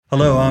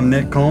Hello, I'm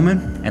Nick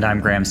Coleman. And I'm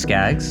Graham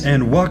Skaggs.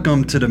 And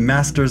welcome to the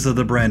Masters of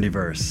the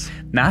Brandiverse.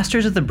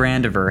 Masters of the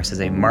Brandiverse is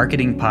a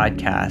marketing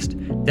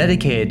podcast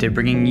dedicated to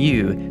bringing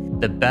you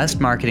the best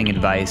marketing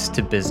advice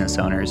to business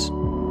owners.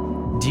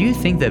 Do you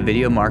think that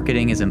video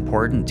marketing is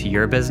important to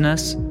your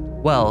business?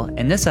 Well,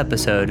 in this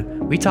episode,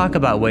 we talk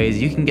about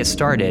ways you can get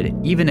started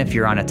even if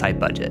you're on a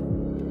tight budget.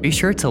 Be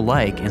sure to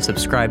like and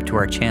subscribe to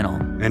our channel.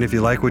 And if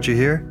you like what you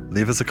hear,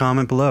 leave us a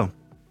comment below.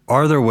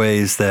 Are there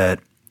ways that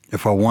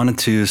if I wanted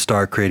to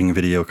start creating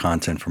video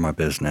content for my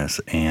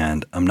business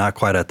and I'm not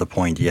quite at the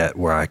point yet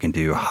where I can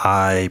do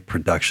high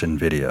production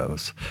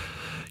videos,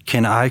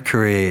 can I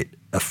create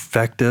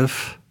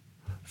effective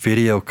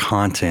video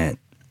content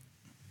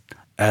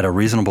at a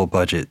reasonable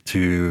budget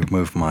to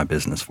move my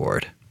business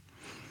forward?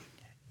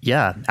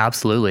 Yeah,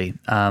 absolutely.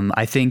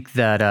 I think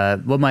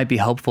that what might be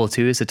helpful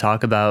too is to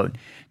talk about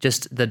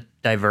just the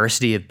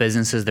diversity of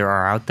businesses there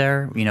are out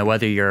there. You know,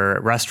 whether you're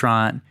a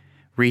restaurant,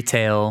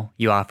 retail,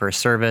 you offer a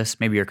service,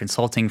 maybe you're a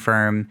consulting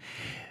firm.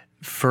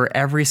 For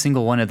every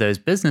single one of those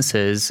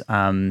businesses,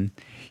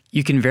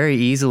 you can very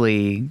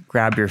easily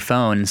grab your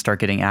phone and start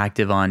getting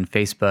active on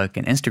Facebook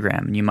and Instagram.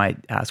 And you might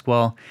ask,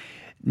 well,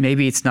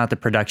 maybe it's not the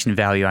production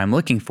value I'm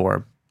looking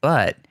for,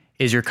 but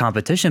is your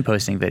competition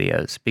posting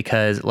videos?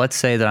 Because let's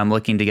say that I'm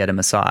looking to get a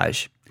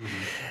massage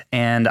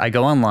and I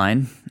go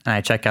online and I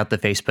check out the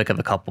Facebook of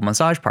a couple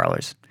massage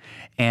parlors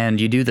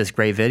and you do this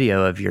great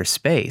video of your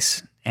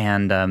space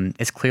and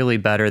it's clearly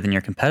better than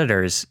your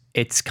competitors.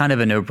 It's kind of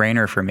a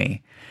no-brainer for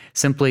me.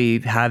 Simply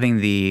having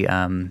the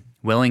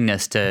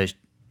willingness to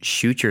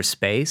shoot your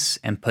space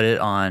and put it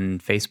on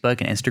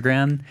Facebook and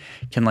Instagram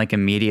can like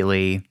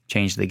immediately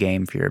change the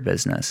game for your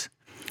business.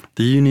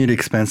 Do you need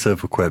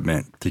expensive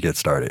equipment to get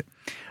started?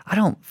 I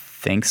don't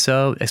think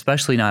so,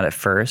 especially not at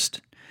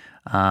first.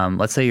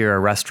 Let's say you're a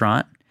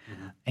restaurant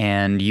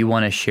and you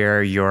want to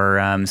share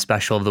your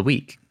special of the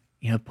week.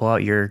 You know, pull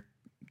out your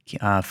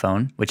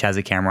phone, which has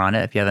a camera on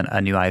it. If you have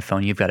a new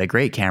iPhone, you've got a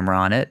great camera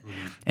on it,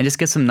 and just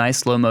get some nice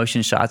slow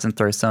motion shots and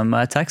throw some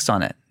text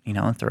on it. You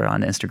know, and throw it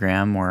onto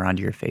Instagram or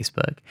onto your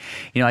Facebook.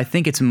 You know, I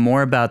think it's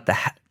more about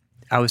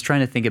I was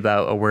trying to think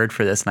about a word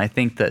for this, and I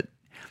think that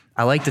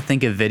I like to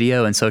think of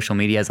video and social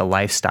media as a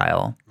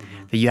lifestyle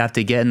that you have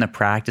to get in the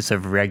practice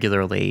of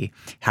regularly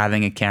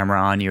having a camera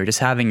on you or just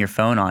having your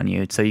phone on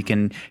you so you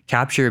can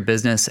capture your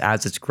business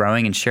as it's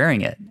growing and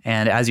sharing it.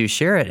 And as you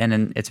share it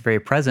and it's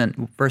very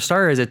present, for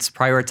starters, it's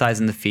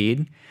prioritizing the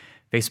feed.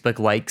 Facebook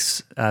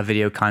likes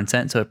video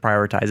content, so it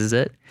prioritizes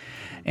it.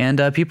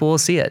 And people will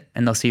see it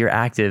and they'll see you're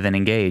active and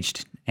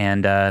engaged.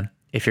 And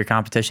if your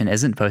competition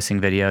isn't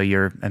posting video,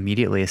 you're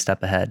immediately a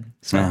step ahead.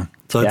 So, yeah.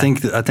 I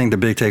think the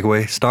big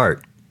takeaway,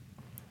 start.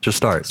 Just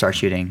start. Start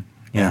shooting.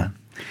 Yeah.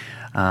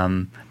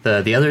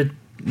 The other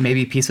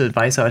maybe piece of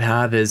advice I would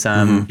have is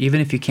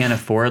even if you can't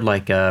afford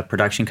like a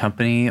production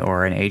company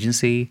or an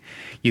agency,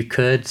 you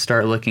could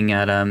start looking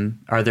at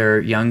are there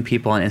young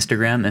people on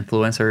Instagram,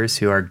 influencers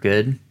who are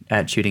good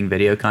at shooting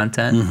video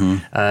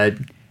content?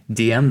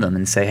 DM them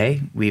and say,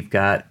 hey, we've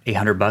got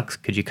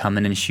 $800. Could you come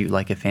in and shoot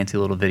like a fancy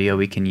little video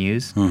we can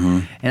use?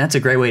 And that's a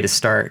great way to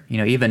start. You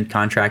know, even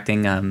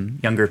contracting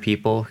younger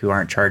people who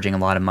aren't charging a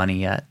lot of money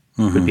yet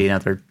would be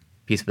another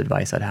piece of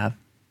advice I'd have.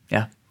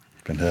 Yeah.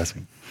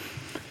 Fantastic.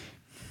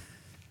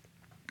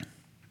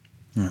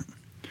 Yeah.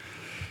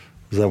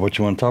 Is that what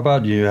you want to talk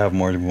about? Do you have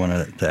more you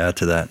want to add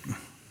to that?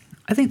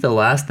 I think the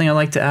last thing I'd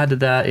like to add to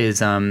that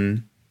is,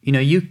 you know,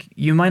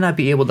 you might not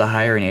be able to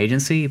hire an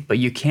agency, but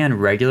you can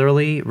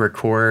regularly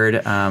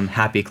record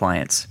happy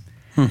clients.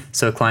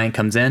 So a client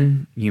comes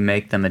in, you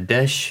make them a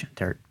dish,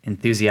 they're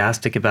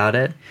enthusiastic about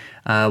it,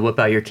 whip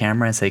out your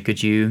camera and say,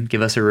 could you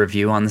give us a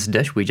review on this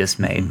dish we just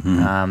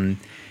made?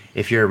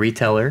 If you're a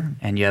retailer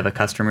and you have a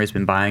customer who's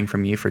been buying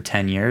from you for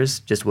 10 years,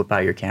 just whip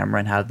out your camera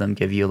and have them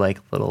give you like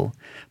a little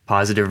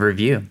positive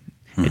review.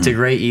 It's a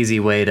great, easy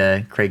way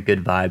to create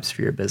good vibes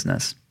for your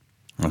business.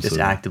 Absolutely.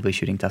 Just actively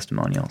shooting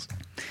testimonials.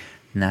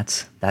 And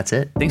that's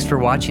it. Thanks for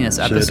watching this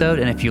episode.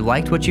 And if you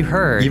liked what you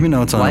heard, even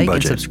though it's on a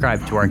budget, and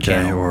subscribe to our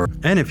channel.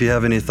 And if you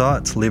have any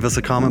thoughts, leave us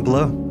a comment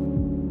below.